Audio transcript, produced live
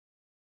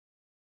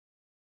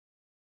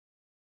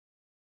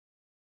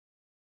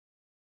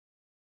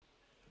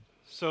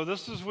So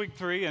this is week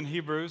 3 in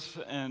Hebrews,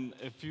 and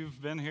if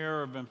you've been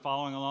here or been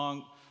following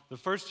along, the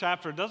first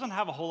chapter doesn't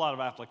have a whole lot of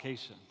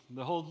application.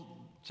 The whole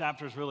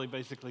chapter is really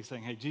basically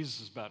saying, hey,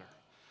 Jesus is better.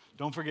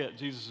 Don't forget,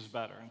 Jesus is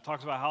better. And it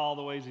talks about how all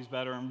the ways he's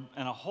better, and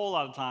a whole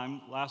lot of time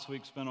last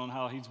week spent on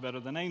how he's better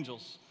than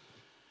angels.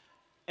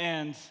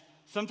 And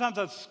sometimes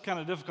that's kind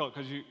of difficult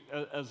because you,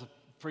 as a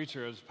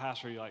preacher, as a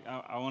pastor, you're like,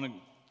 I want to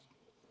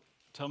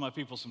tell my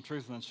people some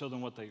truth and then show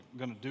them what they're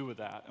going to do with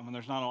that. And when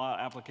there's not a lot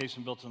of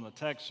application built in the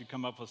text, you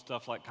come up with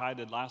stuff like Kai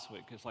did last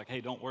week. It's like, hey,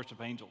 don't worship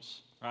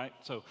angels, right?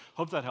 So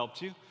hope that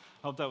helped you.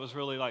 Hope that was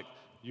really like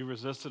you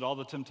resisted all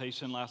the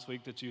temptation last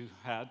week that you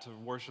had to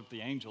worship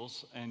the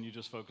angels and you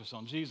just focused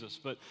on Jesus.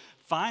 But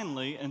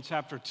finally, in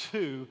chapter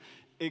 2,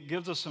 it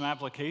gives us some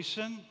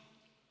application,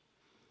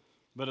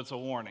 but it's a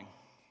warning.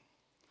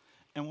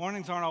 And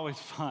warnings aren't always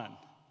fun.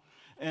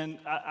 And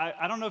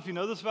I don't know if you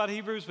know this about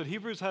Hebrews, but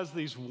Hebrews has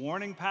these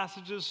warning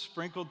passages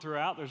sprinkled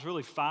throughout. There's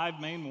really 5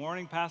 main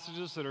warning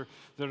passages that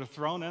are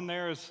thrown in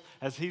there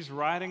as he's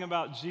writing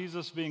about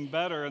Jesus being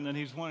better, and then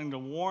he's wanting to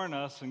warn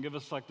us and give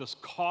us like this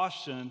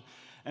caution,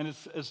 and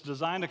it's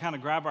designed to kind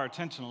of grab our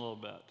attention a little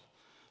bit.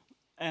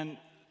 And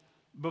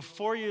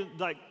before you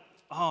like,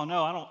 oh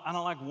no, I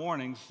don't like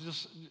warnings,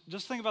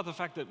 just think about the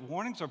fact that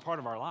warnings are part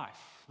of our life.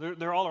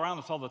 They're all around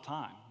us all the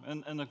time.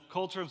 And the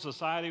culture and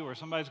society where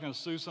somebody's going to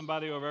sue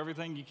somebody over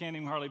everything, you can't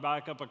even hardly buy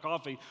a cup of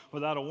coffee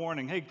without a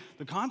warning. Hey,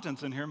 the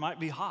contents in here might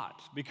be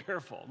hot. Be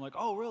careful. I'm like,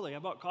 oh, really? I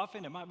bought coffee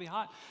and it might be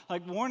hot?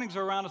 Like, warnings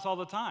are around us all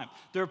the time.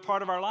 They're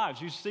part of our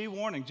lives. You see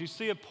warnings. You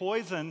see a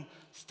poison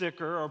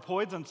sticker or a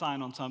poison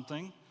sign on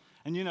something,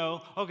 and you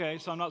know, okay,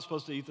 so I'm not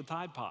supposed to eat the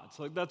Tide Pods.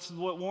 Like, that's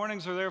what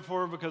warnings are there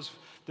for, because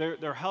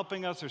they're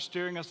helping us, they're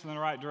steering us in the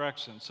right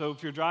direction. So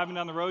if you're driving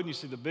down the road and you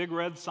see the big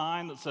red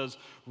sign that says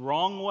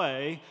wrong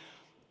way,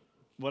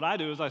 what I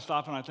do is I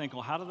stop and I think,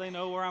 well, how do they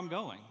know where I'm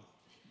going?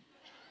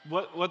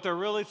 What they're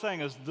really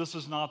saying is this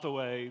is not the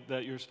way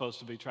that you're supposed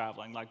to be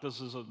traveling. Like,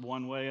 this is a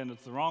one way and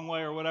it's the wrong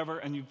way or whatever,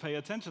 and you pay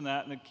attention to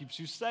that and it keeps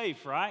you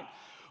safe, right?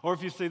 Or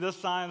if you see this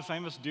sign, the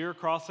famous deer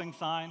crossing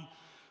sign,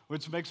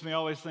 which makes me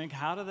always think,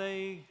 how do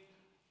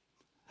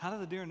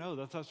the deer know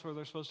that's where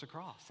they're supposed to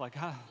cross? Like,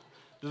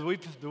 do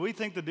we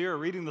think the deer are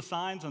reading the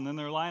signs and then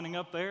they're lining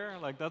up there?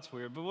 Like, that's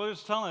weird. But what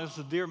it's telling us,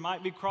 the deer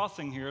might be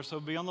crossing here, so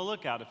be on the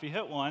lookout. If you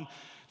hit one,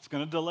 it's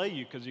going to delay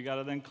you because you got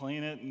to then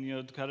clean it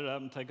and cut it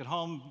up and take it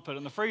home, put it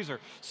in the freezer.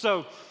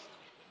 So,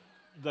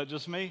 that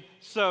just me?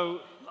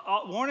 So,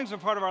 warnings are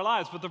part of our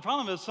lives, but the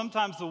problem is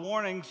sometimes the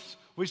warnings,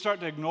 we start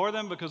to ignore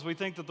them because we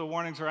think that the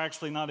warnings are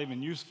actually not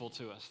even useful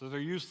to us, that they're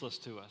useless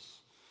to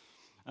us.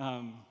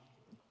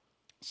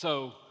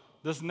 So,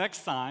 this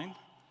next sign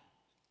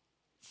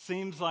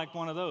seems like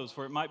one of those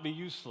where it might be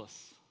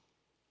useless.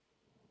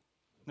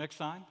 Next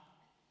sign.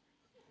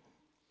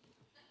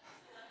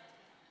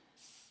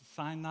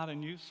 Sign not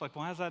in use. Like,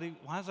 why does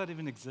that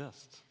even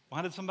exist?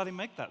 Why did somebody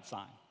make that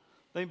sign?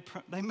 They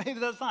made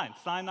that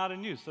sign not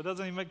in use. That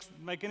doesn't even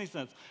make any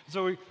sense.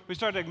 So we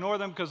start to ignore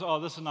them because, oh,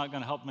 this is not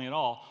going to help me at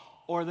all.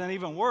 Or then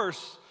even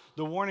worse,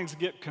 the warnings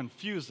get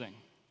confusing,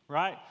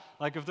 right?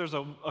 Like, if there's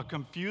a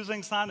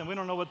confusing sign, then we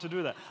don't know what to do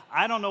with that.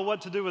 I don't know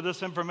what to do with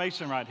this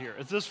information right here.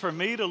 Is this for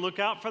me to look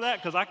out for that?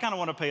 Because I kind of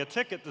want to pay a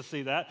ticket to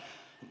see that.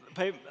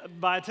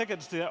 Buy a ticket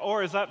to see that.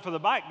 Or is that for the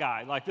bike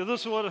guy? Like,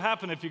 this is what would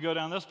happen if you go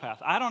down this path.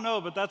 I don't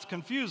know, but that's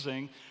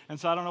confusing, and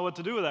so I don't know what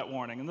to do with that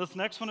warning. And this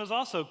next one is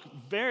also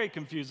very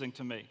confusing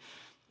to me.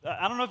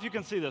 I don't know if you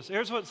can see this.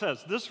 Here's what it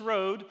says. This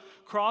road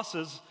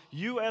crosses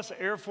U.S.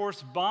 Air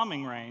Force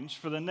bombing range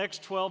for the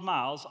next 12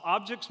 miles.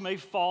 Objects may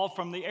fall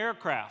from the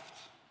aircraft.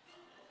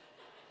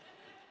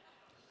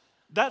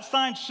 That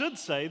sign should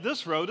say,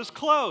 this road is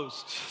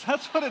closed.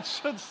 That's what it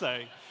should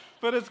say.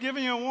 But it's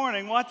giving you a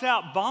warning, watch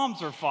out,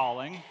 bombs are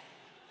falling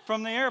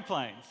from the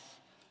airplanes.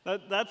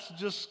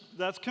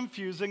 That's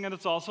confusing, and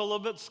it's also a little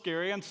bit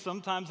scary, and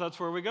sometimes that's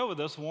where we go with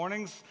this.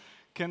 Warnings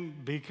can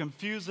be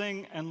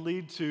confusing and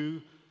lead to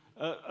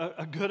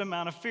a good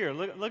amount of fear.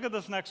 Look at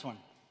this next one.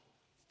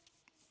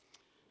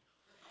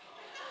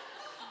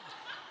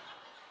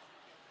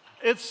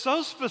 It's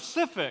so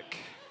specific.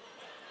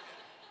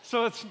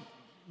 So it's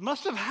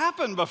must have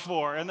happened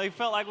before, and they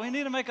felt like we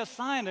need to make a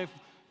sign to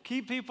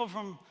keep people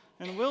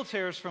in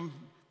wheelchairs from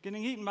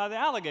getting eaten by the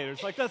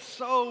alligators. Like, that's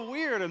so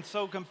weird and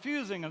so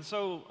confusing and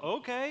so,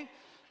 okay,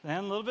 and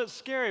a little bit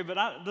scary.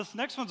 But this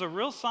next one's a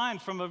real sign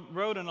from a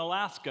road in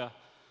Alaska.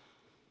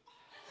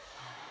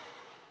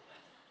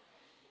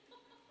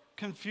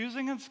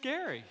 Confusing and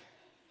scary.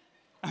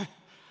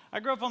 I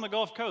grew up on the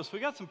Gulf Coast. We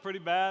got some pretty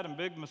bad and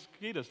big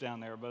mosquitoes down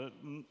there, but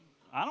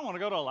I don't want to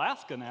go to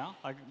Alaska now.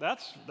 Like,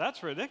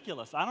 that's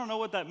ridiculous. I don't know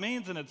what that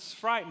means, and it's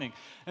frightening.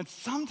 And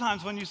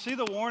sometimes when you see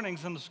the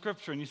warnings in the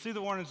Scripture and you see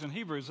the warnings in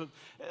Hebrews,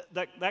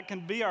 that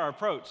can be our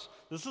approach.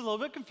 This is a little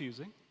bit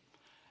confusing,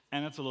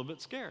 and it's a little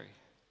bit scary.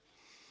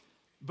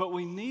 But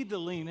we need to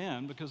lean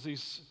in because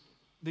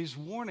these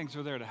warnings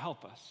are there to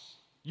help us.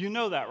 You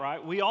know that,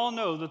 right? We all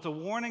know that the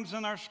warnings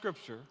in our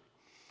Scripture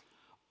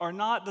are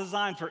not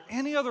designed for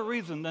any other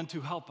reason than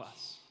to help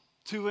us,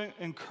 to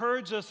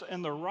encourage us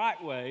in the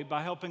right way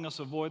by helping us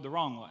avoid the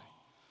wrong way.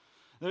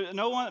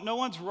 No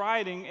one's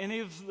writing any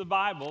of the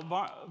Bible.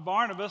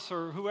 Barnabas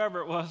or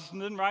whoever it was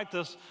didn't write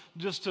this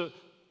just to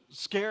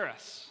scare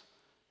us.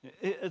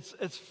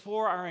 It's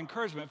for our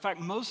encouragement. In fact,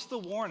 most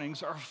of the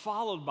warnings are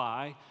followed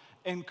by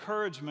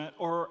encouragement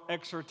or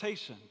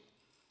exhortation.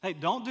 Hey,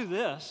 don't do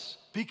this.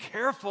 Be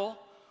careful.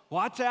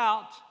 Watch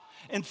out.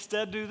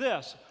 Instead, do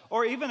this.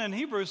 Or even in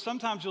Hebrews,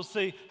 sometimes you'll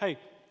see, hey,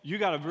 you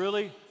got to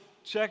really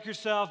check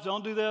yourself.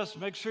 Don't do this.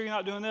 Make sure you're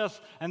not doing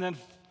this. And then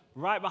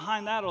right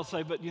behind that, it'll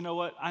say, but you know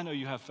what? I know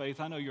you have faith.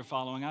 I know you're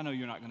following. I know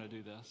you're not going to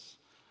do this.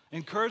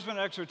 Encouragement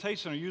and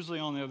exhortation are usually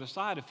on the other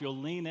side if you'll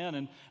lean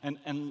in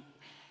and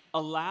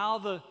allow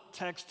the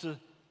text to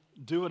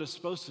do what it's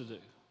supposed to do.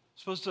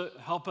 It's supposed to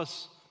help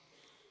us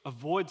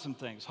avoid some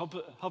things,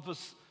 help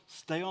us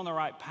stay on the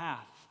right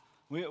path.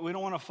 We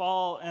don't want to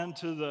fall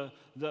into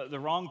the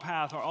wrong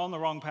path or on the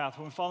wrong path.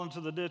 When we fall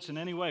into the ditch in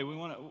any way,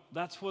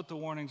 that's what the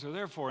warnings are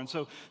there for. And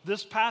so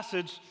this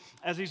passage,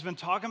 as he's been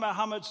talking about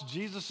how much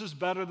Jesus is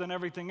better than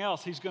everything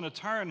else, he's going to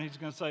turn and he's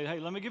going to say, hey,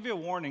 let me give you a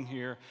warning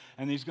here.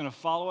 And he's going to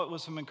follow it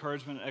with some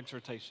encouragement and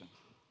exhortation.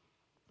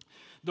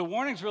 The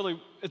warning's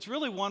it's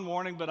really one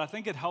warning, but I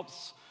think it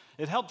helps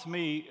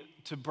me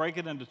to break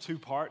it into two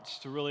parts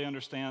to really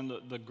understand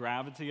the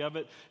gravity of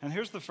it. And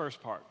here's the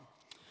first part.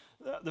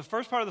 The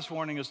first part of this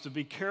warning is to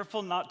be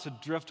careful not to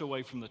drift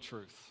away from the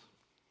truth.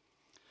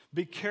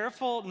 Be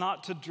careful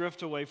not to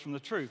drift away from the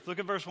truth. Look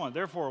at verse 1.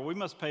 Therefore, we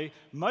must pay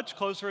much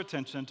closer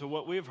attention to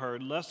what we have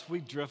heard, lest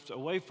we drift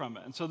away from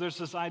it. And so there's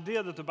this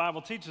idea that the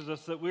Bible teaches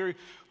us that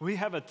we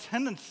have a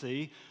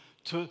tendency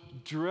to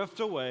drift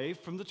away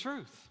from the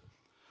truth.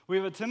 We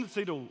have a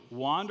tendency to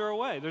wander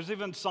away. There's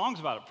even songs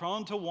about it,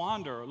 prone to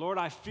wander. Lord,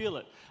 I feel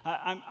it.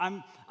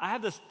 I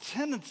have this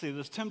tendency,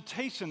 this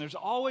temptation. There's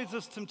always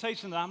this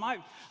temptation that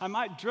I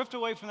might drift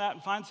away from that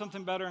and find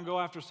something better and go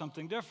after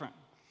something different.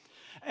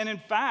 And in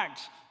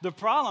fact, the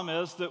problem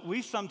is that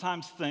we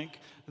sometimes think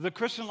the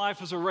Christian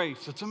life is a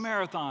race. It's a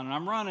marathon, and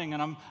I'm running,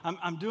 and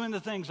I'm doing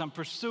the things. I'm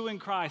pursuing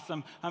Christ.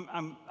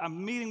 I'm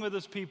meeting with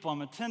His people.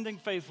 I'm attending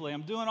faithfully.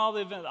 I'm doing all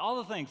the events, all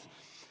the things.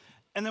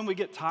 And then we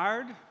get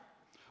tired,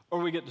 or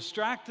we get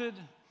distracted,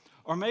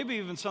 or maybe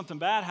even something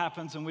bad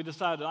happens and we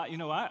decide,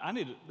 I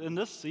need to, in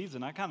this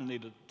season, I kind of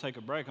need to take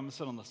a break. I'm going to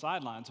sit on the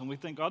sidelines. And we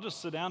think, I'll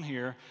just sit down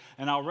here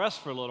and I'll rest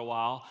for a little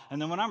while.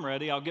 And then when I'm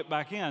ready, I'll get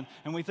back in.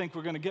 And we think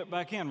we're going to get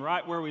back in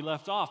right where we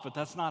left off. But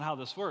that's not how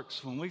this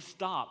works. When we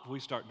stop,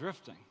 we start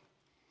drifting.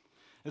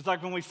 It's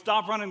like when we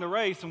stop running the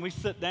race and we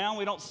sit down,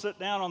 we don't sit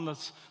down on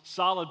this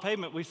solid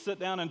pavement. We sit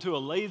down into a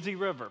lazy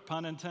river,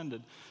 pun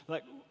intended.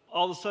 Like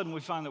all of a sudden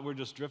we find that we're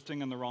just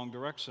drifting in the wrong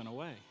direction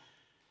away.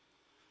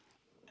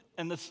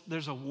 And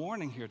there's a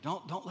warning here.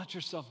 Don't let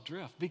yourself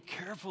drift. Be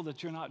careful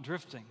that you're not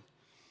drifting.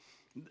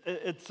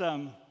 It's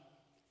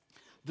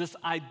this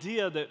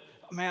idea that,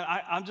 man,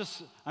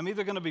 I'm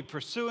either going to be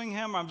pursuing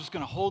Him or I'm just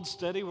going to hold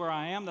steady where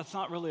I am. That's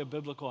not really a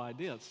biblical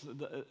idea.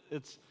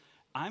 It's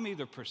I'm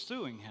either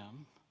pursuing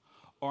Him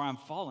or I'm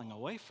falling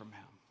away from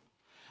Him.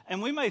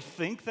 And we may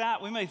think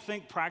that. We may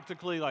think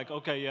practically like,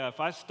 okay, yeah, if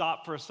I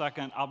stop for a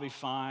second, I'll be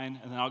fine,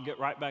 and then I'll get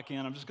right back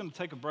in. I'm just going to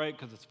take a break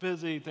because it's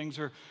busy. Things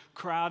are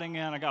crowding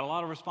in. I got a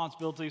lot of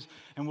responsibilities,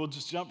 and we'll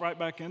just jump right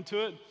back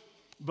into it.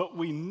 But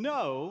we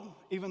know,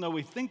 even though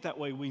we think that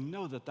way, we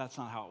know that that's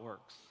not how it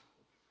works.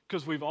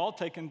 Because we've all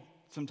taken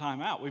some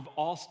time out. We've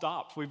all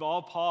stopped. We've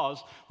all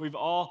paused. We've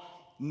all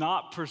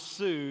not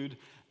pursued.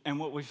 And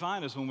what we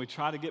find is when we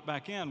try to get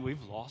back in,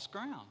 we've lost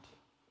ground.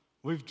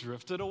 We've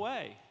drifted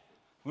away.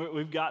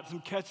 We've got some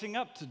catching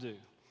up to do.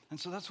 And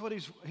so that's what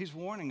he's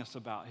warning us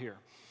about here.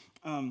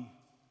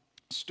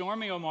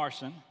 Stormy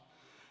O'Marson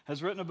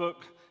has written a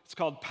book. It's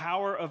called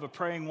Power of a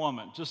Praying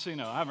Woman. Just so you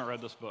know, I haven't read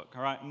this book,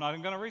 all right? I'm not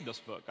even going to read this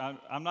book.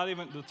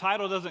 The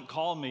title doesn't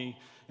call me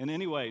in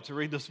any way to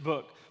read this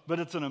book, but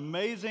it's an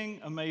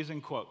amazing,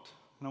 amazing quote.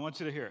 And I want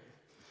you to hear it.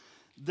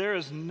 There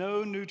is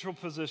no neutral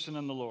position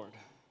in the Lord.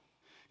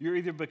 You're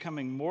either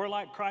becoming more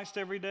like Christ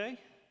every day,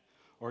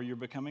 or you're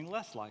becoming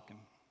less like Him.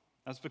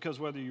 That's because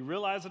whether you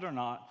realize it or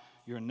not,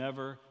 you're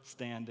never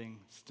standing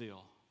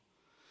still.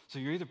 So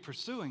you're either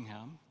pursuing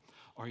Him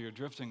or you're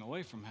drifting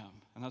away from Him.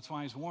 And that's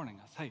why He's warning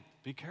us, hey,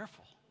 be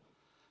careful.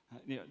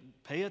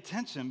 Pay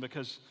attention,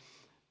 because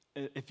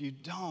if you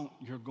don't,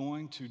 you're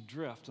going to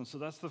drift. And so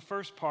that's the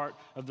first part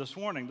of this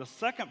warning. The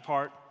second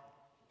part,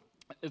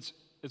 it's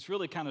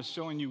really kind of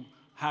showing you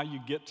how you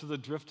get to the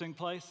drifting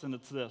place, and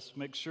it's this.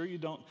 Make sure you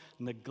don't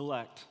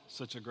neglect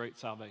such a great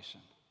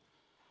salvation.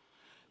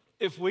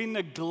 If we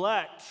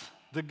neglect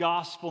the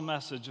gospel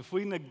message, if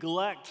we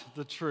neglect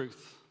the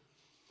truth,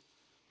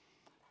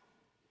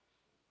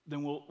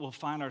 then we'll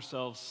find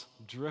ourselves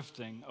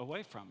drifting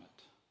away from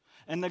it.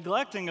 And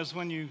neglecting is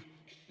when you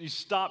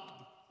stop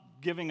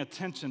giving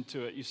attention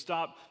to it. You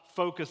stop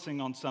focusing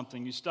on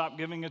something. You stop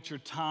giving it your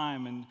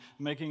time and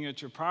making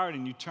it your priority,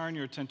 and you turn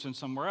your attention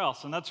somewhere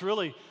else. And that's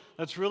really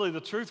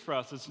the truth for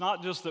us. It's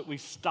not just that we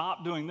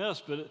stop doing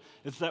this, but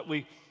it's that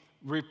we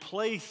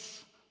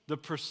replace the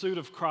pursuit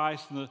of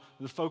Christ and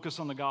the focus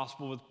on the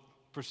gospel with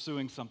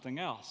pursuing something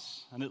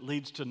else, and it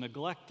leads to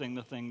neglecting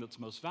the thing that's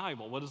most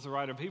valuable. What does the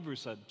writer of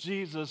Hebrews say?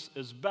 Jesus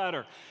is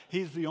better.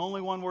 He's the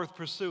only one worth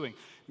pursuing.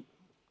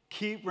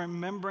 Keep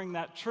remembering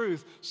that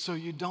truth so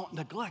you don't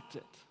neglect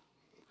it,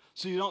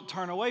 so you don't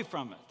turn away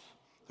from it.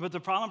 But the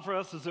problem for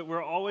us is that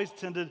we're always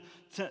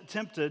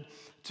tempted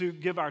to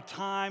give our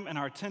time and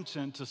our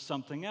attention to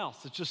something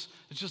else. It's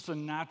just a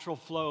natural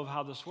flow of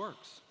how this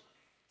works.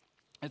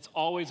 It's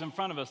always in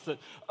front of us that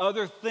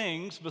other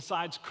things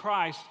besides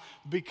Christ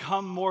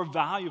become more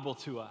valuable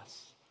to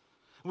us.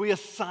 We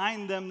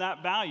assign them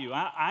that value.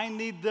 I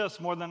need this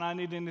more than I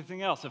need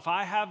anything else. If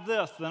I have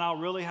this, then I'll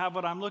really have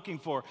what I'm looking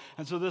for.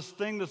 And so this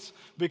thing that's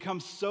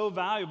become so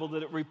valuable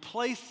that it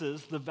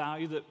replaces the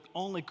value that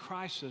only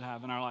Christ should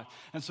have in our life.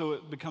 And so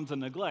it becomes a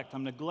neglect.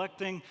 I'm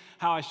neglecting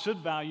how I should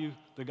value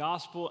the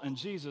gospel and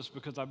Jesus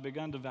because I've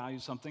begun to value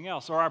something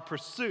else. Or our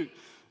pursuit.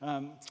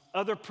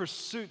 Other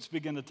pursuits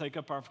begin to take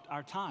up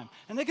our time.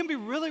 And they can be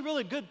really,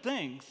 really good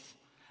things.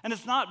 And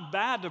it's not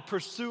bad to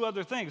pursue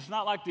other things. It's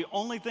not like the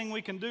only thing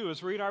we can do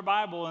is read our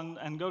Bible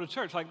and go to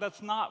church. Like,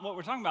 that's not what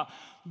we're talking about.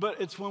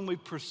 But it's when we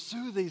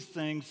pursue these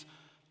things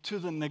to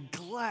the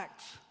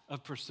neglect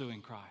of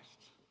pursuing Christ.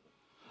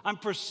 I'm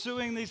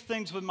pursuing these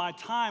things with my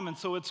time, and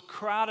so it's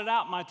crowded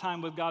out my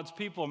time with God's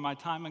people, or my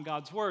time in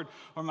God's Word,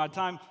 or my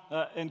time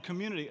in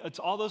community. It's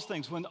all those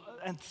things.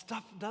 And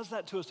stuff does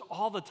that to us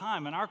all the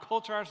time. In our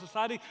culture, our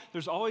society,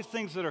 there's always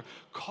things that are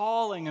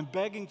calling and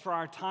begging for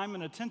our time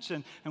and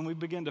attention, and we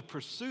begin to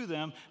pursue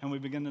them, and we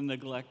begin to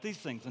neglect these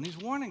things. And he's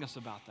warning us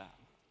about that.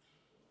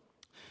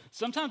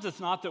 Sometimes it's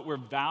not that we're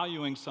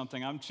valuing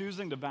something. I'm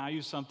choosing to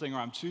value something, or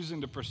I'm choosing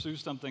to pursue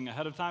something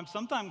ahead of time.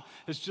 Sometimes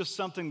it's just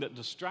something that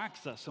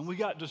distracts us, and we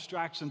got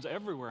distractions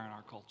everywhere in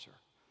our culture.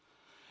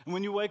 And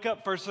when you wake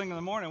up first thing in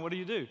the morning, what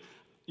do?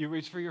 You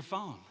reach for your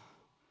phone.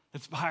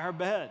 It's by our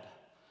bed.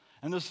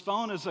 And this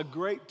phone is a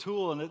great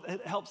tool, and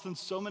it helps in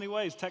so many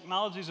ways.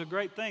 Technology is a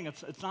great thing.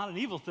 It's not an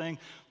evil thing,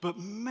 but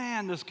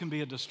man, this can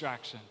be a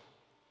distraction.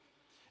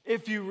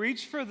 If you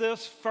reach for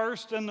this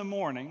first in the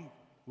morning,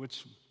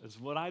 which is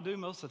what I do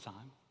most of the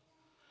time,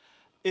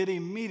 it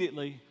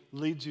immediately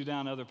leads you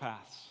down other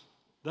paths,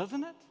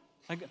 doesn't it?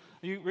 Like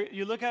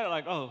you look at it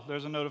like, oh,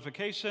 there's a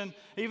notification.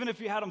 Even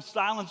if you had them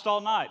silenced all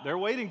night, they're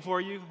waiting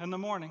for you in the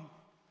morning.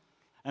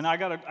 And I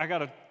gotta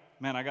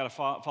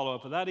follow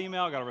up with that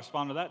email. I gotta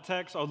respond to that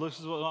text. Oh, this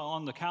is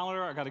on the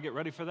calendar. I gotta get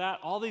ready for that.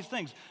 All these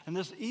things, and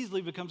this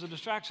easily becomes a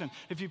distraction.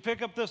 If you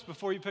pick up this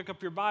before you pick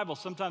up your Bible,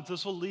 sometimes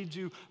this will lead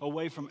you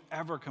away from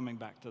ever coming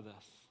back to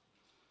this.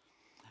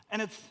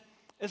 And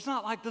it's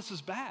not like this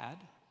is bad.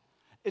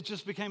 It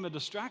just became a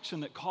distraction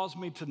that caused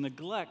me to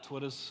neglect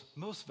what is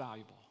most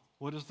valuable,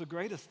 what is the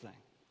greatest thing.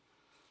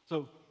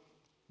 So,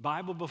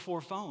 Bible before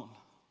phone.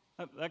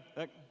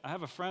 I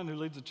have a friend who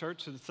leads a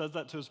church who says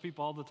that to his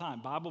people all the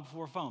time. Bible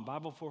before phone,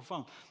 Bible before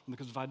phone.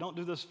 Because if I don't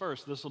do this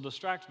first, this will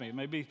distract me. It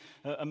may be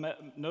a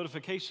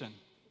notification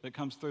that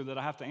comes through that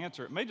I have to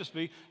answer. It may just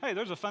be, hey,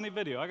 there's a funny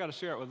video. I got to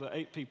share it with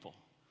 8 people.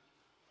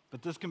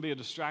 But this can be a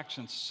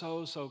distraction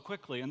so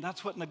quickly. And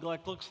that's what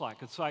neglect looks like.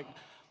 It's like,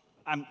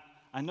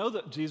 I know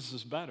that Jesus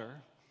is better,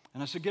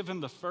 and I should give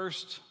him the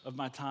first of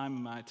my time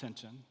and my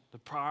attention, the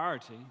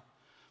priority,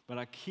 but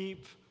I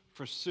keep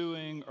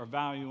pursuing or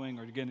valuing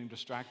or getting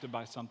distracted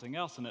by something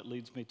else, and it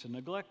leads me to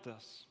neglect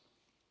this.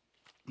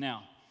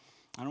 Now,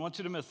 I don't want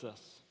you to miss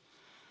this.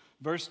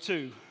 Verse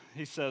 2,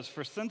 he says,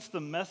 "For since the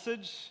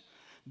message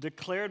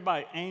declared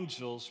by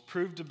angels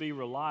proved to be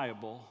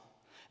reliable,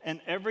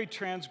 and every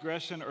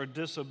transgression or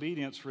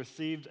disobedience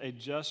received a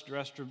just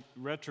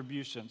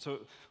retribution." So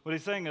what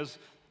he's saying is,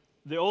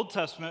 the Old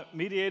Testament,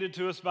 mediated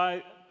to us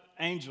by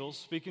angels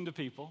speaking to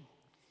people,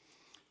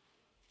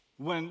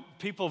 when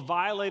people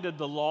violated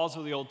the laws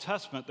of the Old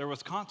Testament, there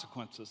was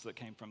consequences that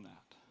came from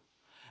that.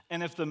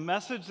 And if the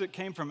message that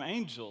came from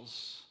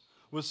angels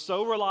was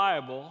so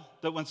reliable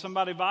that when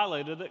somebody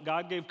violated it,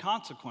 God gave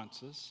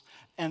consequences,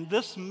 and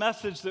this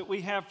message that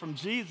we have from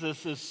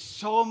Jesus is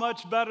so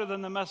much better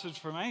than the message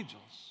from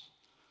angels,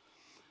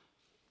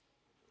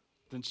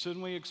 then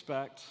shouldn't we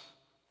expect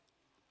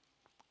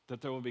that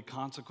there will be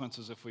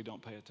consequences if we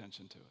don't pay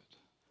attention to it?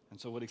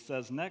 And so what he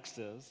says next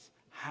is,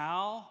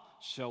 how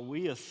shall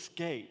we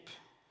escape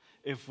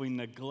if we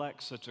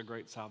neglect such a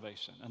great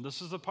salvation? And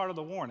this is a part of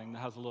the warning that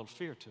has a little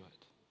fear to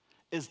it.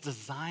 It's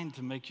designed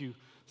to make you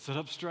sit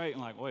up straight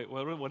and like, wait,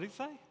 what did he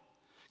say?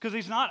 Because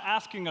he's not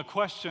asking a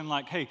question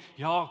like, hey,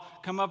 y'all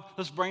come up,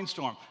 let's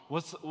brainstorm.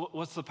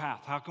 What's the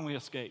path? How can we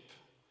escape?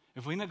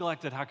 If we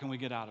neglect it, how can we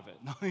get out of it?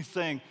 No, he's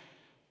saying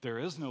there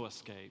is no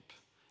escape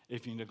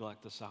if you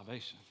neglect the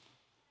salvation.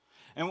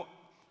 And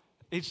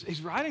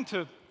he's writing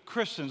to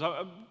Christians.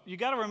 You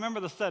got to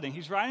remember the setting.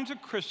 He's writing to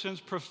Christians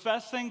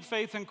professing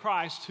faith in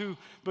Christ who,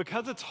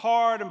 because it's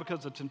hard and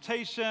because of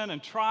temptation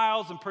and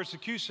trials and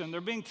persecution, they're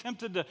being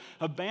tempted to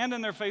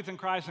abandon their faith in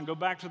Christ and go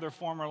back to their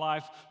former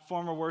life,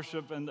 former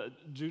worship, and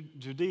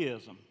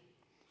Judaism.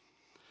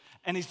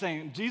 And he's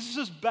saying, Jesus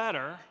is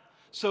better,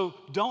 so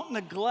don't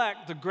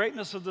neglect the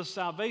greatness of this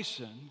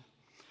salvation,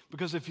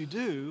 because if you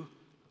do,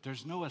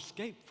 there's no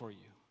escape for you.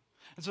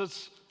 And so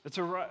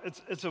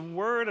it's a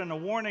word and a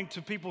warning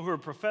to people who are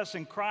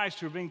professing Christ,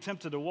 who are being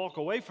tempted to walk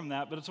away from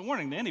that, but it's a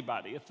warning to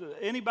anybody. If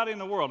anybody in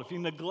the world, if you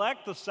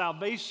neglect the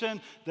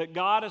salvation that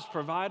God has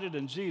provided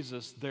in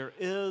Jesus, there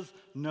is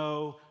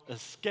no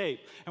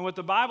escape. And what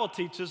the Bible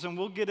teaches, and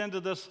we'll get into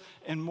this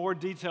in more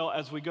detail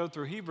as we go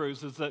through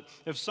Hebrews, is that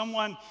if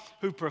someone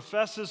who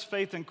professes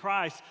faith in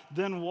Christ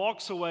then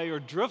walks away or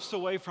drifts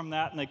away from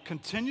that, and they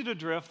continue to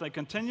drift, they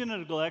continue to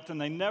neglect,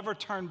 and they never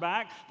turn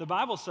back, the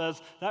Bible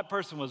says that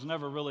person was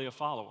never really a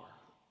follower.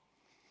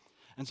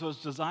 And so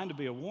it's designed to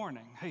be a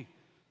warning. Hey,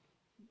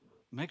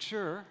 make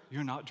sure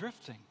you're not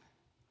drifting.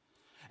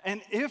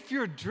 And if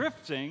you're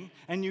drifting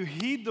and you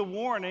heed the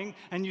warning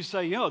and you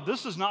say,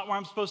 this is not where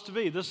I'm supposed to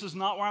be. This is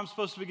not where I'm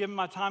supposed to be giving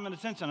my time and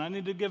attention. I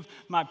need to give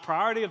my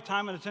priority of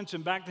time and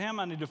attention back to Him.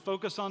 I need to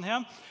focus on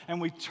Him. And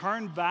we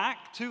turn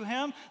back to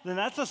Him, then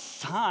that's a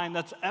sign,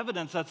 that's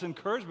evidence, that's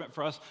encouragement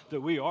for us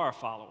that we are a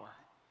follower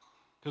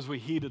because we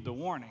heeded the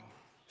warning.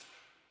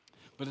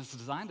 But it's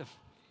designed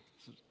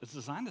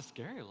to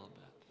scare you a little bit.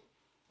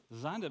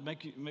 It's designed to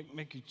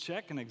make you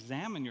check and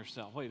examine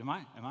yourself. Wait, am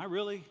I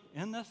really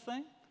in this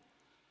thing?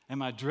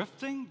 Am I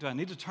drifting? Do I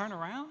need to turn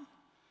around?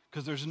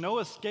 Because there's no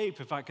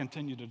escape if I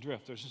continue to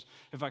drift.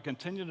 If I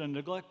continue to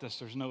neglect this,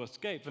 there's no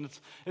escape. And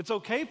it's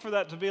okay for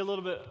that to be a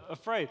little bit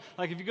afraid.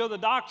 Like if you go to the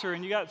doctor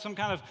and you got some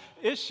kind of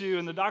issue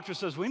and the doctor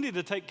says, we need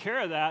to take care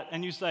of that,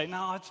 and you say,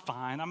 no, it's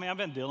fine. I mean, I've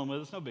been dealing with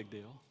it. It's no big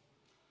deal.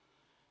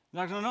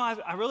 The doctor, no,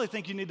 I really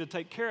think you need to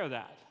take care of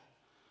that.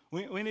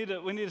 We need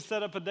to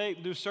set up a date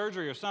and do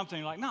surgery or something.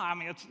 You're like, no, I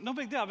mean, it's no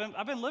big deal.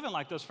 I've been living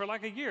like this for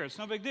like a year. It's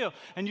no big deal.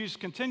 And you just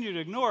continue to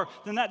ignore,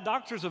 then that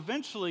doctor's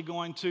eventually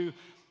going to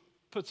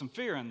put some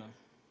fear in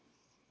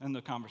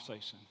the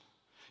conversation.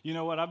 You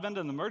know what? I've been to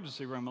an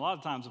emergency room a lot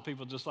of times with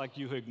people just like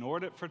you who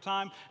ignored it for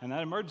time. And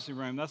that emergency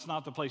room, that's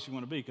not the place you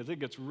want to be because it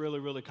gets really,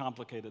 really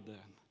complicated then.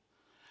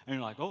 And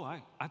you're like, oh,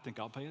 I think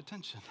I'll pay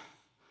attention.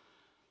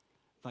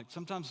 Like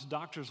sometimes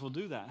doctors will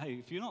do that. Hey,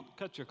 if you don't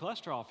cut your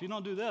cholesterol, if you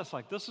don't do this,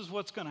 like this is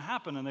what's going to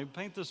happen. And they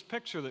paint this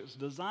picture that's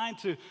designed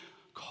to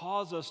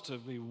cause us to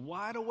be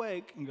wide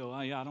awake and go,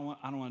 oh yeah, I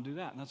don't want to do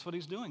that. And that's what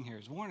he's doing here.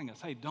 He's warning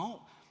us, hey,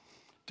 don't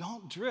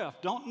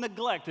drift, don't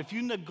neglect. If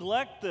you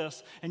neglect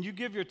this and you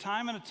give your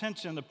time and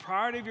attention, the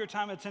priority of your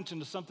time and attention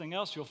to something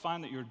else, you'll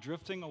find that you're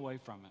drifting away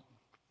from it.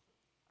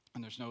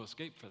 And there's no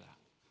escape for that.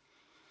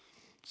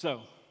 So,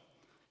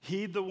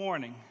 heed the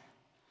warning,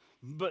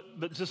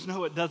 but just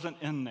know it doesn't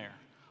end there.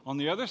 On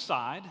the other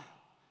side,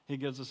 he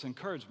gives us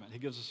encouragement. He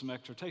gives us some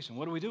exhortation.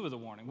 What do we do with the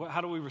warning?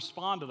 How do we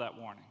respond to that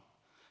warning?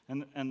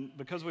 And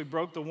because we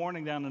broke the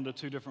warning down into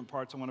two different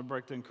parts, I want to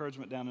break the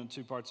encouragement down into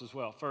two parts as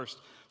well. First,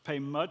 pay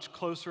much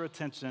closer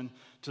attention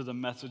to the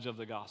message of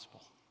the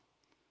gospel.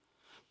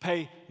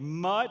 Pay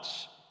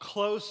much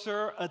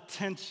closer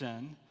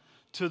attention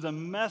to the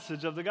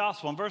message of the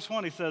gospel. In verse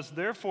 1, he says,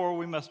 therefore,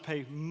 we must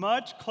pay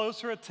much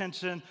closer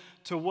attention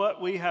to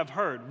what we have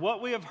heard.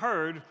 What we have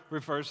heard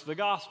refers to the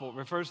gospel. It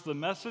refers to the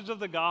message of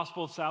the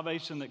gospel of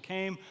salvation that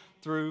came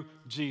through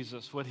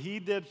Jesus. What he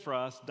did for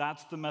us,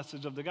 that's the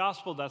message of the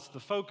gospel. That's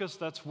the focus.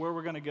 That's where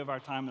we're going to give our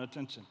time and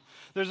attention.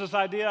 There's this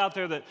idea out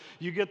there that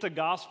you get the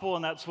gospel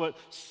and that's what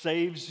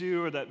saves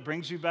you or that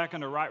brings you back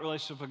into a right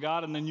relationship with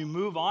God, and then you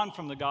move on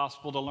from the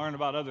gospel to learn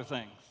about other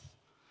things.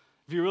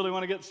 If you really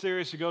want to get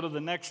serious, you go to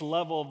the next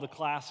level of the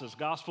classes,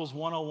 Gospels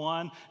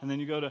 101, and then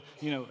you go to,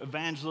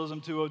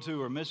 Evangelism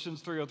 202 or Missions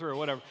 303 or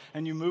whatever,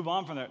 and you move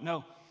on from there.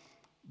 No,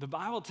 the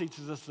Bible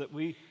teaches us that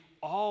we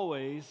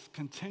always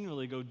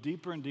continually go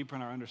deeper and deeper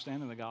in our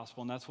understanding of the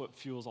gospel, and that's what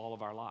fuels all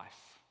of our life.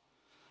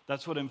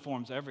 That's what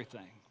informs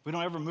everything. We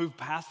don't ever move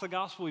past the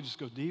gospel. We just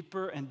go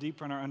deeper and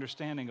deeper in our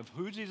understanding of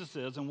who Jesus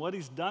is and what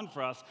he's done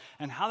for us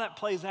and how that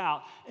plays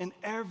out in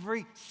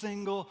every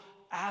single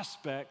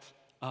aspect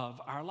of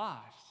our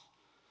lives.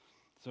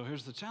 So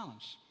here's the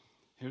challenge.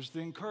 Here's the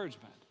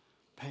encouragement.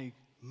 Pay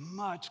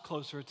much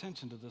closer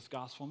attention to this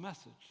gospel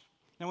message.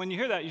 Now, when you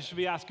hear that, you should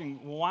be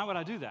asking, well, why would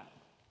I do that?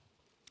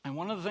 And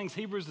one of the things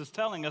Hebrews is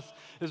telling us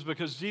is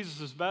because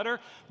Jesus is better,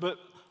 but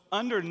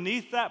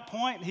underneath that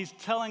point, he's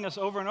telling us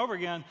over and over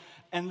again,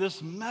 and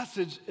this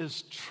message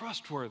is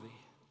trustworthy.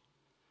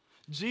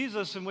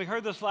 Jesus, and we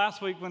heard this last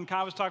week when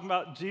Kai was talking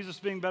about Jesus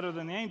being better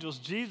than the angels.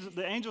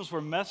 The angels were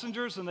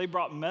messengers, and they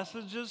brought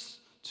messages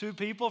to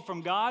people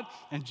from God,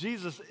 and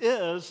Jesus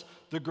is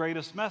the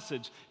greatest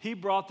message. He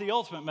brought the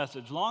ultimate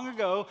message. Long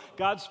ago,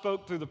 God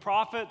spoke through the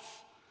prophets,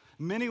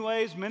 many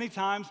ways, many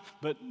times,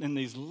 but in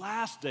these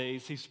last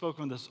days, he's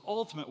spoken this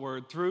ultimate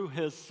word through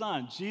his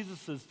son.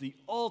 Jesus is the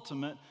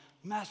ultimate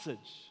message.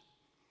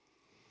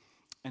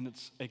 And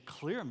it's a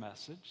clear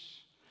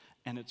message,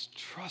 and it's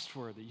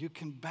trustworthy. You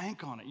can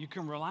bank on it. You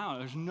can rely on it.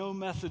 There's no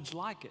message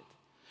like it.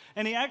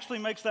 And he actually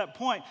makes that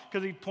point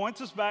because he points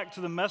us back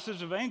to the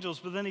message of angels,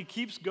 but then he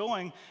keeps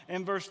going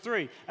in verse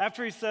 3.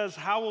 After he says,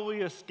 how will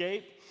we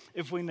escape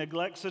if we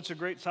neglect such a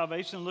great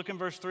salvation? Look in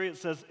verse 3, it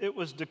says, it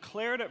was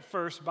declared at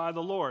first by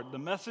the Lord. The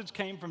message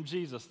came from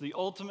Jesus, the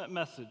ultimate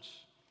message.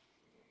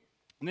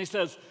 And he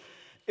says,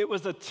 it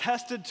was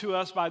attested to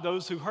us by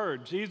those who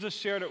heard. Jesus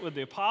shared it with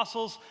the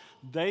apostles.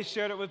 They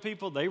shared it with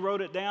people. They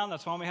wrote it down.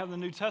 That's why we have the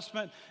New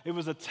Testament. It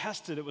was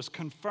attested. It was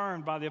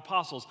confirmed by the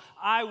apostles.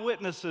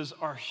 Eyewitnesses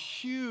are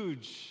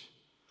huge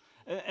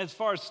as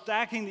far as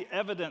stacking the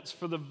evidence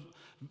for the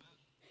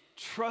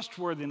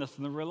trustworthiness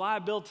and the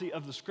reliability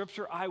of the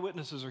Scripture.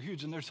 Eyewitnesses are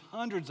huge, and there's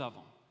hundreds of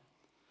them.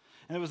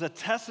 And it was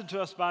attested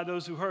to us by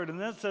those who heard. And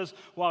then it says,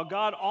 while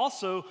God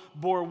also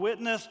bore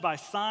witness by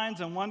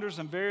signs and wonders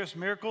and various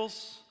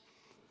miracles,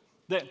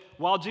 that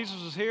while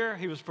Jesus was here,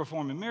 he was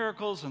performing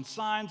miracles and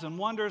signs and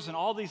wonders and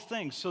all these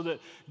things, so that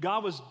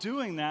God was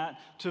doing that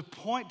to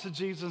point to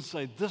Jesus and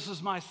say, this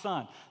is my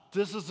son.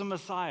 This is the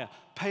Messiah.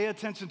 Pay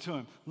attention to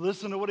him.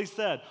 Listen to what he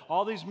said.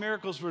 All these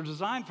miracles were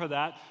designed for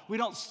that. We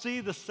don't see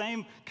the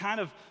same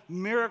kind of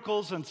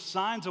miracles and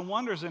signs and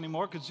wonders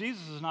anymore because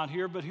Jesus is not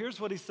here. But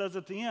here's what he says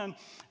at the end,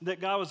 that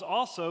God was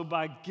also,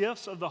 by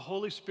gifts of the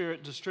Holy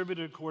Spirit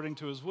distributed according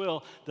to his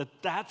will,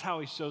 that's how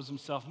he shows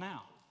himself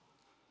now.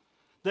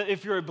 That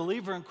if you're a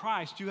believer in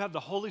Christ, you have the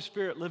Holy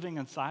Spirit living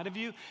inside of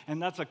you, and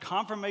that's a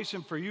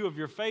confirmation for you of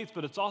your faith,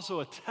 but it's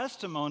also a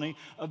testimony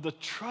of the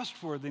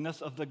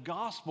trustworthiness of the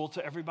gospel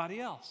to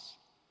everybody else.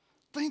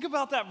 Think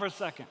about that for a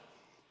second.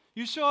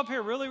 You show up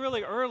here really,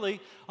 really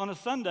early on a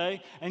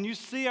Sunday, and you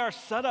see our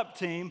setup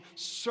team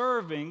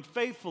serving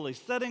faithfully,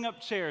 setting up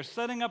chairs,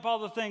 setting up all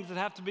the things that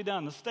have to be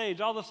done, the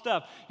stage, all the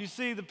stuff. You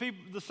see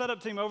the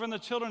setup team over in the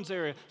children's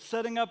area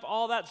setting up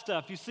all that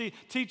stuff. You see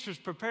teachers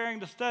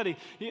preparing to study.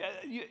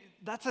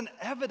 That's an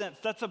evidence,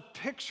 that's a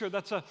picture,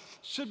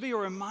 should be a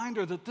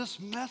reminder that this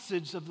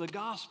message of the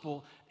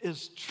gospel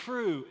is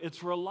true,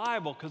 it's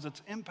reliable, because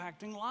it's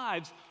impacting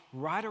lives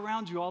right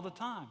around you all the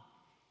time.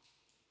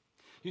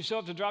 You show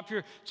up to drop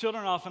your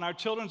children off in our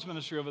children's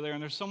ministry over there,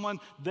 and there's someone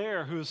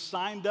there who has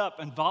signed up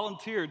and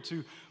volunteered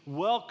to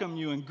welcome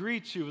you and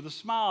greet you with a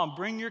smile and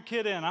bring your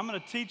kid in. I'm going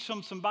to teach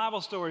them some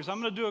Bible stories.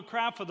 I'm going to do a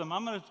craft with them.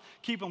 I'm going to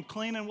keep them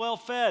clean and well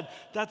fed.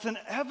 That's an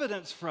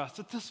evidence for us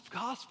that this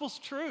gospel's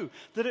true,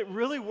 that it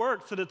really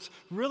works, that it's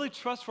really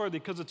trustworthy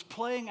because it's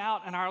playing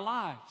out in our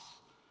lives.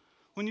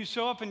 When you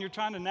show up and you're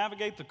trying to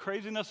navigate the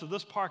craziness of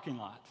this parking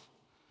lot,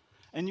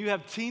 and you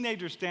have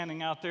teenagers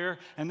standing out there,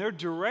 and they're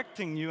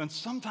directing you, and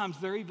sometimes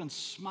they're even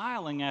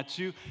smiling at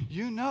you,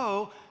 you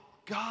know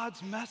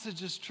God's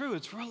message is true.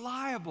 It's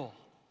reliable.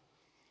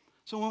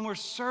 So when we're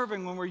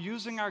serving, when we're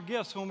using our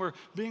gifts, when we're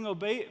being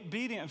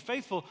obedient and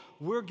faithful,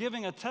 we're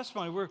giving a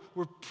testimony.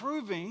 We're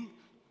proving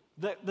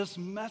that this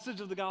message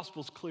of the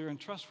gospel is clear and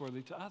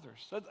trustworthy to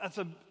others.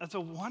 That's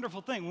a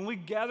wonderful thing. When we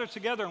gather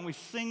together and we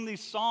sing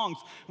these songs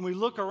and we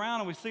look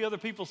around and we see other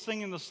people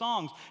singing the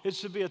songs, it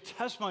should be a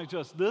testimony to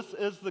us. This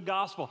is the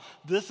gospel.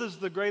 This is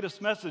the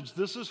greatest message.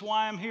 This is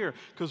why I'm here,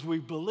 because we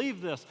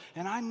believe this.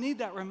 And I need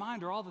that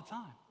reminder all the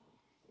time.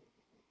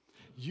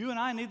 You and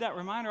I need that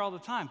reminder all the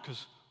time,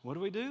 because what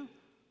do?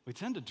 We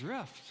tend to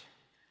drift.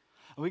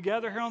 We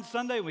gather here on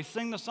Sunday and we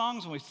sing the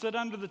songs and we sit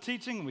under the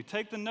teaching and we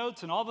take the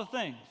notes and all the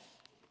things.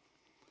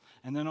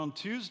 And then on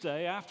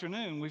Tuesday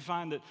afternoon, we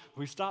find that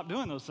we stopped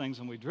doing those things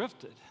and we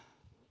drifted.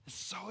 It's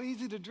so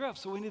easy to drift,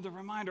 so we need the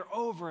reminder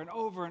over and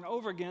over and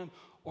over again,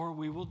 or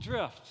we will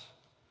drift.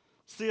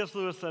 C.S.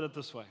 Lewis said it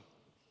this way.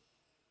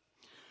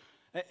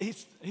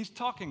 He's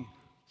talking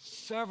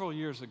several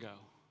years ago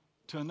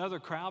to another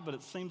crowd, but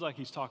it seems like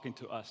he's talking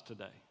to us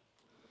today.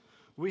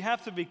 We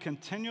have to be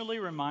continually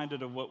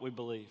reminded of what we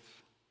believe.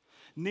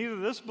 Neither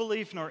this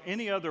belief nor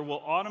any other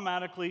will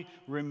automatically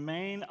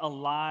remain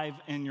alive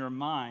in your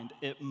mind.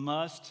 It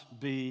must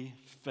be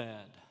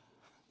fed.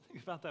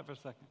 Think about that for a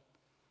second.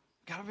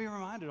 Got to be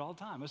reminded all the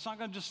time. It's not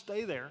going to just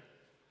stay there.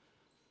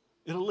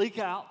 It'll leak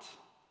out.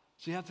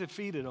 So you have to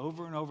feed it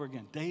over and over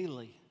again.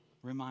 Daily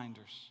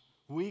reminders,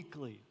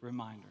 weekly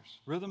reminders,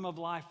 rhythm of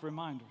life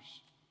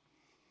reminders.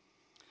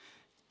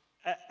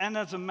 And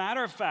as a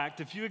matter of fact,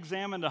 if you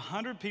examined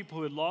 100 people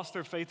who had lost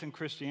their faith in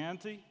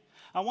Christianity,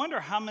 I wonder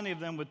how many of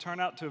them would turn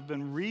out to have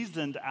been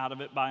reasoned out of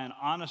it by an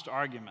honest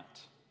argument.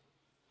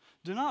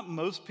 Do not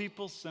most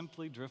people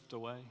simply drift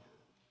away?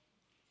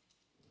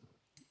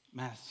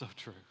 Man, it's so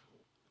true.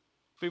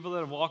 People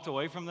that have walked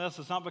away from this,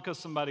 it's not because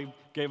somebody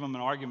gave them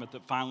an argument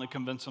that finally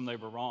convinced them they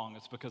were wrong.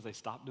 It's because they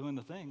stopped doing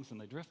the things and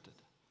they drifted.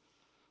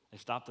 They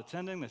stopped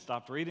attending, they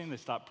stopped reading, they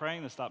stopped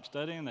praying, they stopped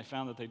studying, and they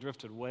found that they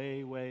drifted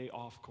way, way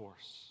off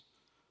course.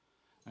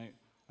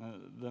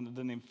 Then it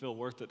didn't even feel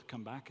worth it to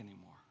come back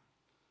anymore.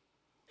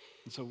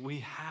 And so we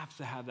have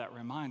to have that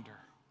reminder.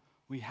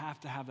 We have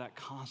to have that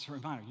constant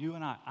reminder. You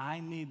and I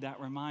need that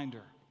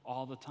reminder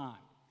all the time,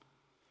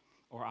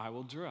 or I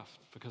will drift,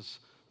 because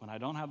when I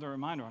don't have the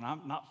reminder and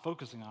I'm not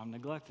focusing on it, I'm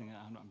neglecting it,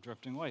 I'm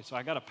drifting away. So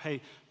I got to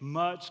pay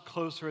much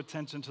closer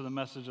attention to the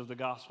message of the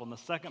gospel. And the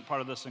second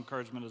part of this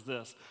encouragement is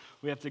this.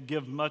 We have to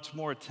give much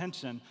more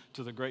attention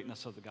to the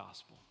greatness of the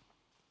gospel.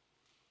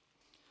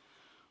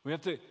 We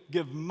have to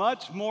give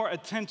much more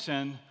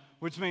attention,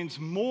 which means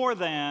more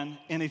than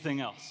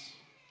anything else.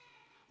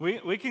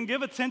 We can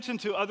give attention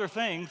to other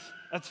things,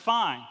 that's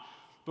fine,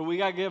 but we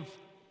got to give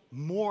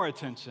more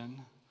attention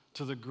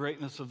to the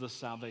greatness of the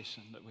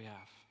salvation that we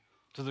have,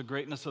 to the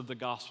greatness of the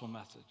gospel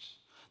message.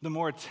 The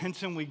more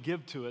attention we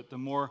give to it, the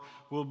more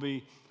we'll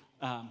be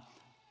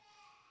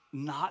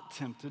not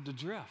tempted to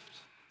drift.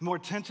 The more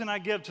attention I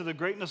give to the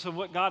greatness of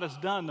what God has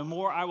done, the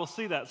more I will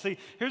see that. See,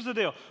 here's the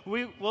deal.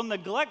 We will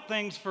neglect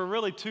things for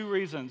really two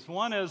reasons.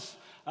 One is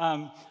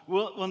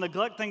we'll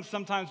neglect things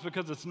sometimes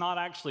because it's not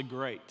actually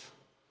great.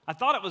 I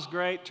thought it was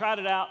great, tried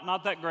it out,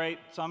 not that great,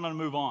 so I'm going to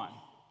move on.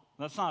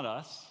 That's not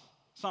us.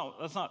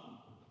 That's not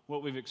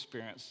what we've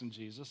experienced in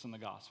Jesus and the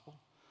gospel.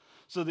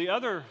 So the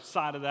other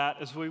side of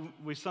that is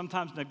we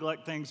sometimes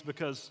neglect things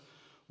because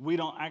we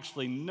don't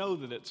actually know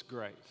that it's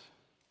great.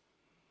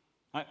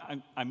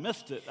 I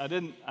missed it. I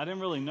didn't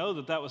really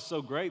know that was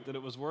so great that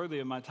it was worthy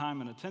of my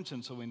time and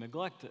attention, so we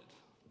neglect it.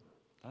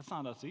 That's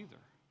not us either.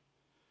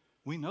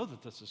 We know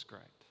that this is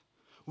great.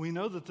 We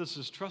know that this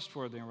is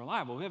trustworthy and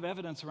reliable. We have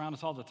evidence around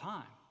us all the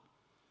time.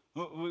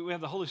 We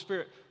have the Holy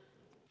Spirit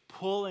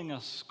pulling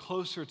us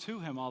closer to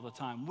him all the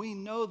time. We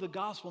know the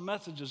gospel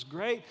message is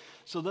great,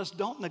 so let's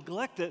don't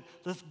neglect it.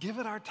 Let's give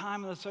it our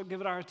time and let's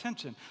give it our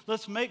attention.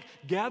 Let's make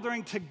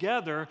gathering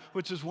together,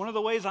 which is one of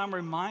the ways I'm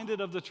reminded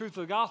of the truth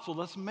of the gospel,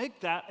 let's make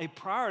that a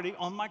priority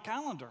on my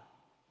calendar.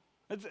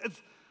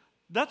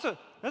 That's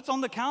on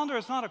the calendar.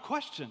 It's not a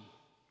question.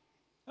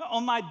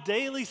 On my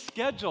daily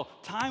schedule,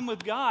 time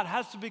with God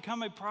has to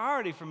become a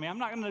priority for me. I'm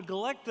not going to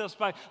neglect this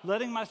by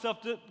letting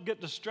myself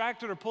get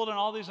distracted or pulled in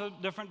all these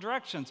different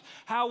directions.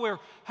 How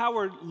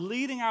we're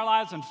leading our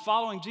lives and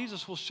following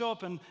Jesus will show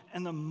up in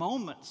the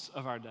moments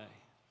of our day,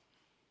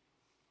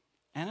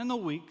 and in the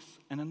weeks,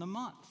 and in the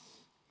months.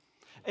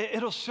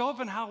 It'll show up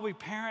in how we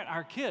parent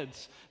our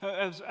kids.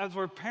 As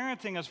we're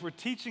parenting, as we're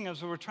teaching,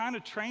 as we're trying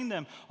to train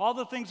them, all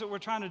the things that we're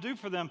trying to do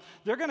for them,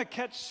 they're going to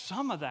catch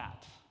some of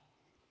that.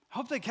 I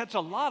hope they catch a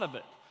lot of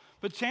it.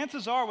 But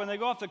chances are when they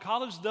go off to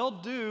college, they'll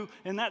do,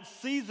 in that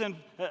season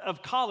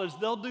of college,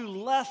 they'll do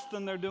less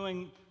than they're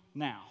doing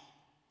now.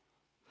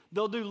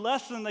 They'll do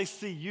less than they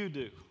see you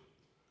do.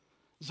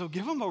 So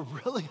give them a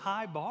really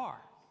high bar.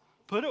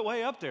 Put it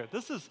way up there.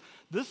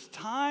 This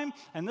time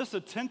and this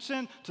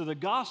attention to the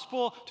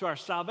gospel, to our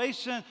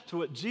salvation, to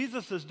what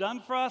Jesus has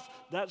done for us,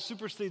 that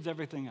supersedes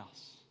everything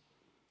else.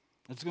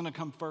 It's going to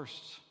come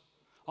first.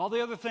 All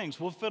the other things,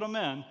 we'll fit them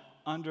in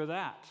under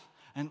that.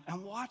 And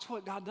watch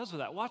what God does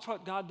with that. Watch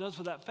what God does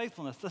with that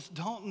faithfulness. Let's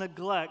don't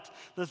neglect.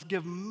 Let's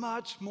give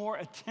much more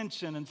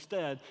attention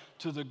instead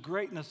to the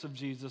greatness of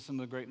Jesus and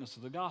the greatness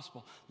of the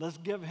gospel. Let's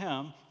give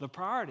him the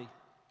priority.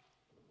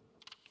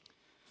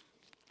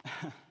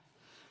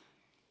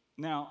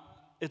 Now,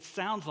 it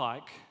sounds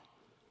like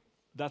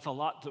that's a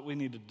lot that we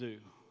need to do.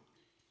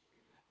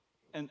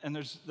 And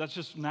that's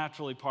just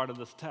naturally part of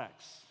this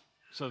text.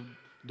 So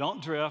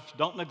don't drift,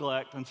 don't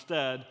neglect.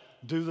 Instead,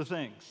 do the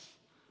things.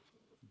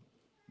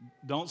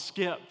 Don't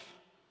skip.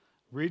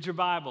 Read your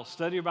Bible,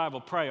 study your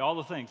Bible, pray, all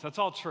the things. That's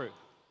all true.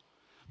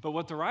 But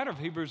what the writer of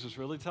Hebrews is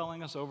really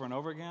telling us over and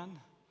over again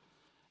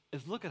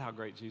is look at how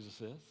great Jesus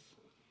is.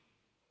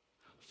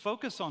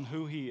 Focus on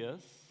who he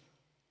is.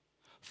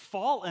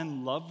 Fall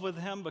in love with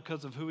him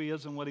because of who he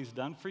is and what he's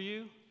done for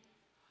you.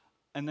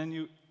 And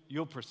then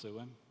you'll pursue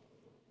him.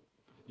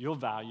 You'll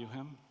value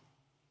him.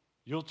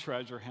 You'll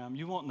treasure him.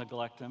 You won't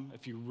neglect him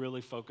if you really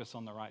focus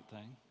on the right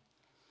thing.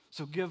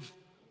 So give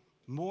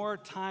more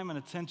time and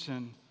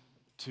attention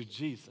to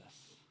Jesus,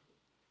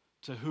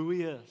 to who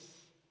he is,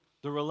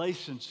 the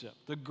relationship,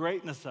 the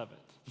greatness of it,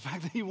 the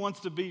fact that he wants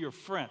to be your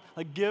friend.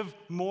 Like, give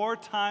more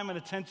time and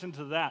attention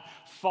to that.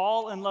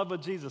 Fall in love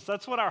with Jesus.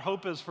 That's what our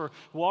hope is for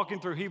walking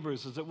through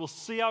Hebrews, is that we'll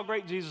see how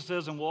great Jesus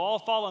is and we'll all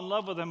fall in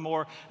love with him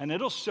more, and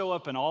it'll show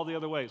up in all the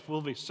other ways.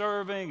 We'll be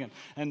serving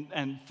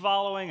and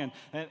following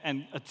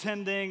and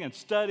attending and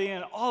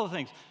studying, all the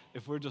things,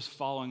 if we're just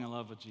falling in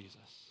love with Jesus.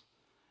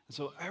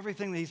 So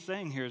everything that he's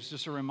saying here is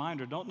just a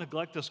reminder. Don't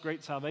neglect this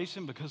great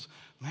salvation because,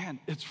 man,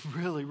 it's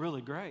really,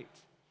 really great.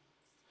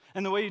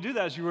 And the way you do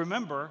that is you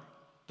remember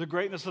the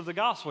greatness of the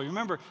gospel. You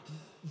remember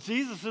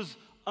Jesus is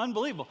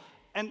unbelievable.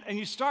 And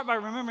you start by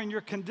remembering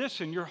your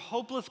condition, your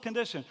hopeless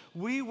condition.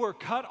 We were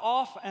cut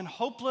off and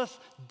hopeless,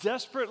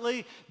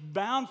 desperately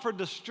bound for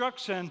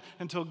destruction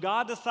until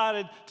God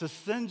decided to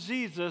send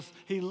Jesus.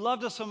 He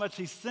loved us so much,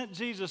 he sent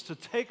Jesus to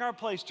take our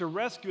place, to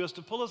rescue us,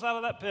 to pull us out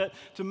of that pit,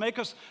 to make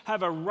us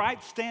have a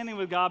right standing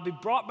with God, be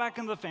brought back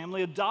into the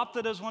family,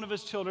 adopted as one of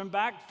his children,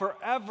 back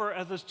forever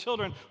as his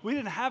children. We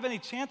didn't have any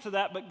chance of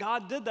that, but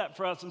God did that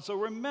for us. And so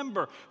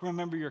remember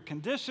your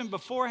condition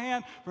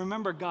beforehand.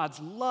 Remember God's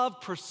love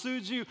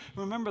pursued you.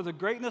 Remember the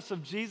greatness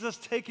of Jesus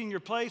taking your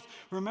place.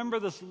 Remember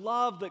this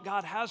love that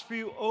God has for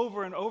you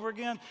over and over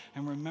again.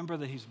 And remember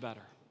that he's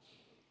better.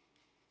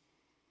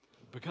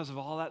 Because of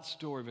all that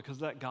story, because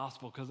of that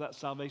gospel, because of that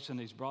salvation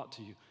he's brought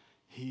to you,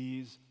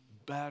 he's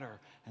better.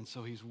 And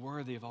so he's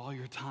worthy of all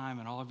your time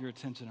and all of your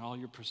attention and all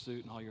your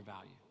pursuit and all your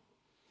value.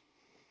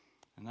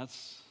 And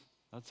that's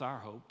our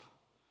hope,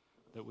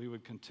 that we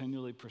would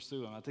continually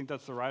pursue him. I think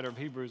that's the writer of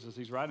Hebrews as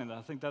he's writing that.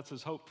 I think that's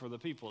his hope for the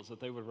people, is that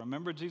they would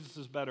remember Jesus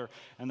is better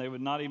and they would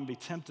not even be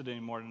tempted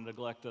anymore to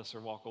neglect this or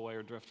walk away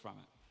or drift from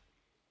it.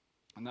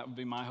 And that would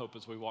be my hope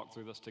as we walk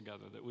through this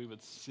together, that we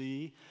would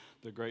see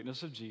the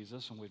greatness of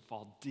Jesus and we'd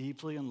fall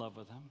deeply in love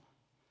with him.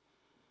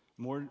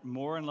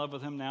 More in love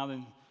with him now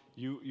than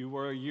you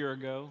were a year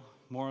ago,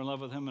 more in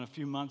love with him in a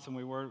few months than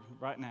we were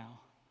right now.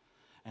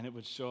 And it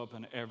would show up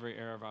in every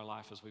area of our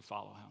life as we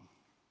follow him.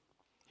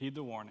 Heed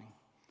the warning,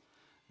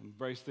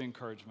 embrace the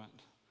encouragement,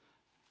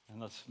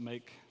 and let's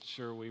make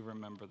sure we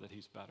remember that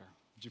he's better.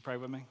 Would you pray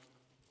with me?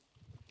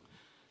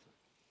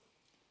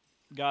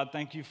 God,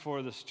 thank you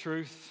for this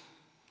truth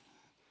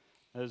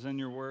that is in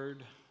your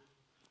word,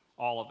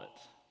 all of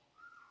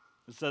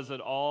it. It says that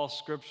all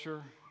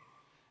scripture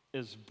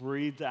is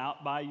breathed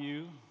out by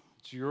you.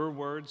 It's your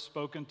word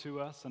spoken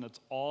to us, and it's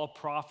all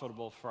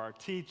profitable for our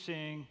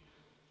teaching,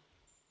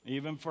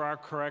 even for our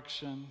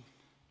correction,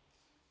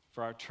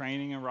 for our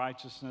training in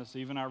righteousness,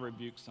 even our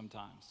rebuke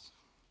sometimes.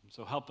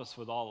 So help us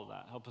with all of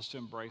that. Help us to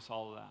embrace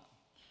all of that.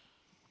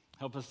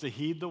 Help us to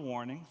heed the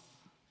warnings.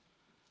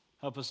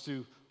 Help us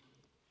to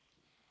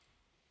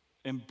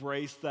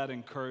embrace that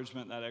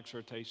encouragement, that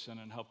exhortation,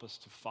 and help us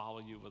to follow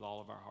you with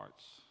all of our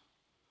hearts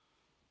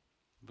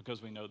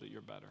because we know that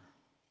you're better.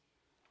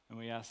 And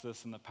we ask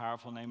this in the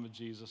powerful name of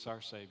Jesus,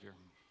 our Savior.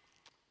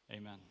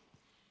 Amen.